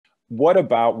what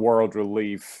about World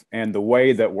Relief and the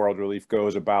way that World Relief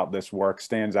goes about this work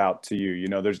stands out to you? You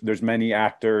know, there's many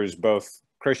actors, both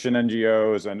Christian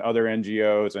NGOs and other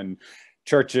NGOs and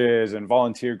churches and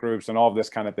volunteer groups and all of this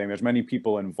kind of thing. There's many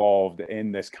people involved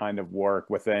in this kind of work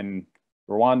within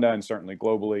Rwanda and certainly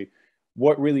globally.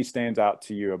 What really stands out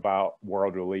to you about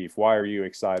World Relief? Why are you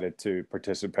excited to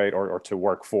participate or to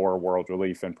work for World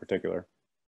Relief in particular?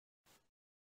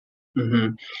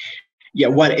 Mm-hmm. Yeah,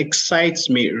 what excites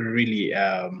me really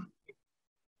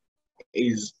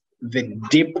is the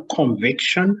deep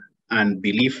conviction and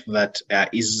belief that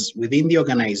is within the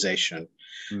organization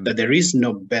that there is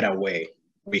no better way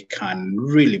we can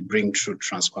really bring true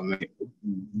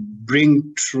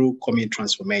community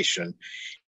transformation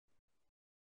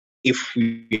if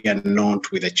we are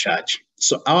not with the church.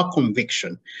 So our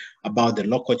conviction about the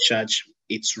local church,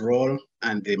 its role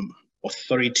and the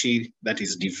authority that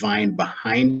is divine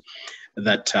behind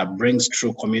that brings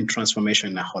true community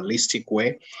transformation in a holistic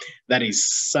way. That is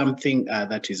something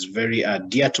that is very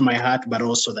dear to my heart, but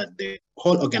also that the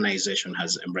whole organization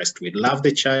has embraced. We love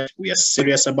the church, we are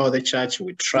serious about the church,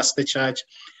 we trust the church,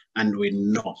 and we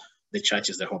know the church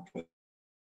is the hope of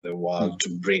the world to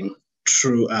bring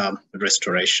true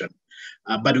restoration.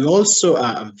 But we also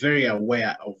are very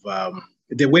aware of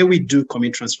the way we do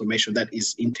community transformation that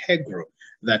is integral,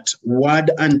 that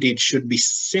word and deed should be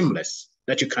seamless,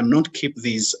 that you cannot keep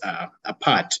these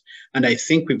apart. And I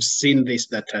think we've seen this,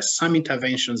 that some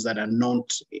interventions that are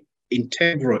not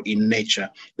integral in nature,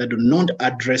 that do not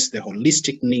address the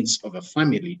holistic needs of a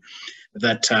family,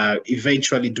 that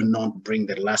eventually do not bring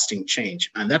the lasting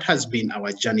change. And that has been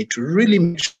our journey to really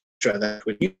make sure that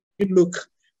when you look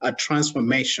at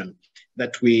transformation,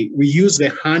 that we use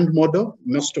the hand model.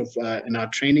 Most of in our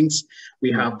trainings,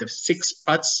 we have the 6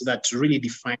 parts that really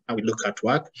define how we look at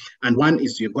work. And one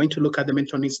is you're going to look at the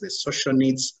mental needs, the social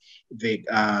needs, the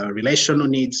relational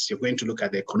needs, you're going to look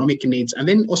at the economic needs, and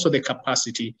then also the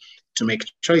capacity to make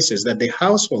choices, that the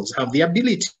households have the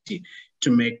ability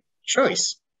to make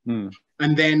choice.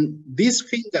 And then these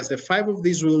fingers, the 5 of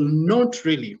these, will not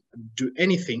really do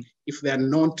anything if they're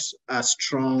not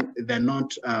strong, they're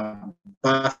not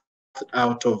birthed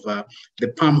out of the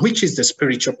palm, which is the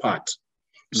spiritual part.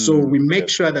 So we make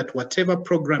sure that whatever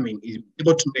programming is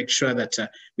able to make sure that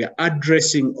we are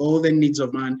addressing all the needs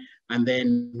of man, and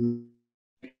then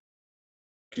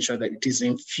making sure that it is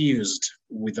infused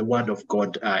with the word of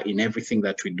God in everything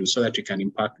that we do, so that we can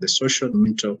impact the social,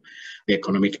 mental, the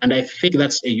economic. And I think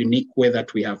that's a unique way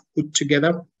that we have put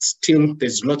together. Still,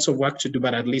 there's lots of work to do,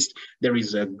 but at least there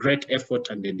is a great effort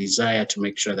and a desire to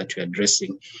make sure that we're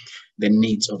addressing the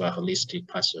needs of a holistic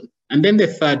person. And then the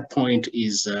third point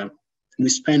is we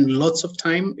spend lots of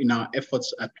time in our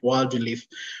efforts at World Relief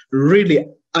really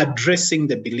addressing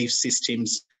the belief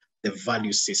systems, the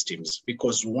value systems,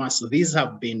 because once these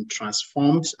have been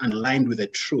transformed and aligned with the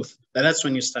truth, that's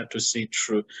when you start to see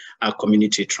true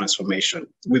community transformation.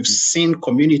 We've seen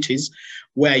communities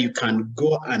where you can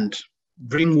go and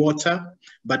bring water,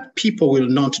 but people will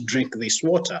not drink this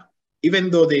water,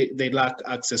 even though they lack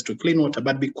access to clean water.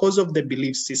 But because of the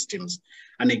belief systems,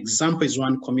 an example is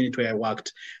one community where I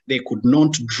worked, they could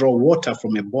not draw water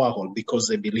from a borehole because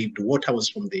they believed water was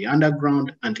from the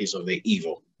underground and is of the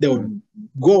evil. They would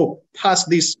go past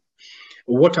this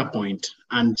water point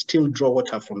and still draw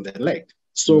water from the lake.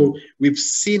 So we've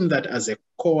seen that as a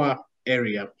core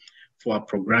area for our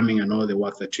programming and all the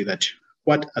work that we do. That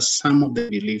what are some of the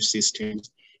belief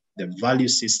systems, the value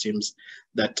systems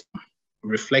that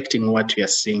reflecting what we are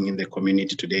seeing in the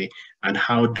community today, and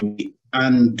how do we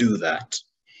undo that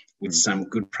with some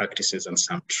good practices and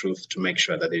some truth to make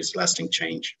sure that there is lasting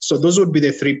change. So those would be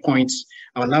the 3 points: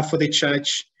 our love for the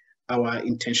church, our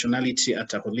intentionality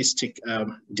at a holistic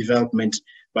development,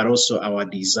 but also our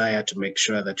desire to make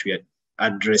sure that we are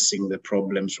addressing the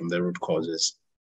problems from the root causes.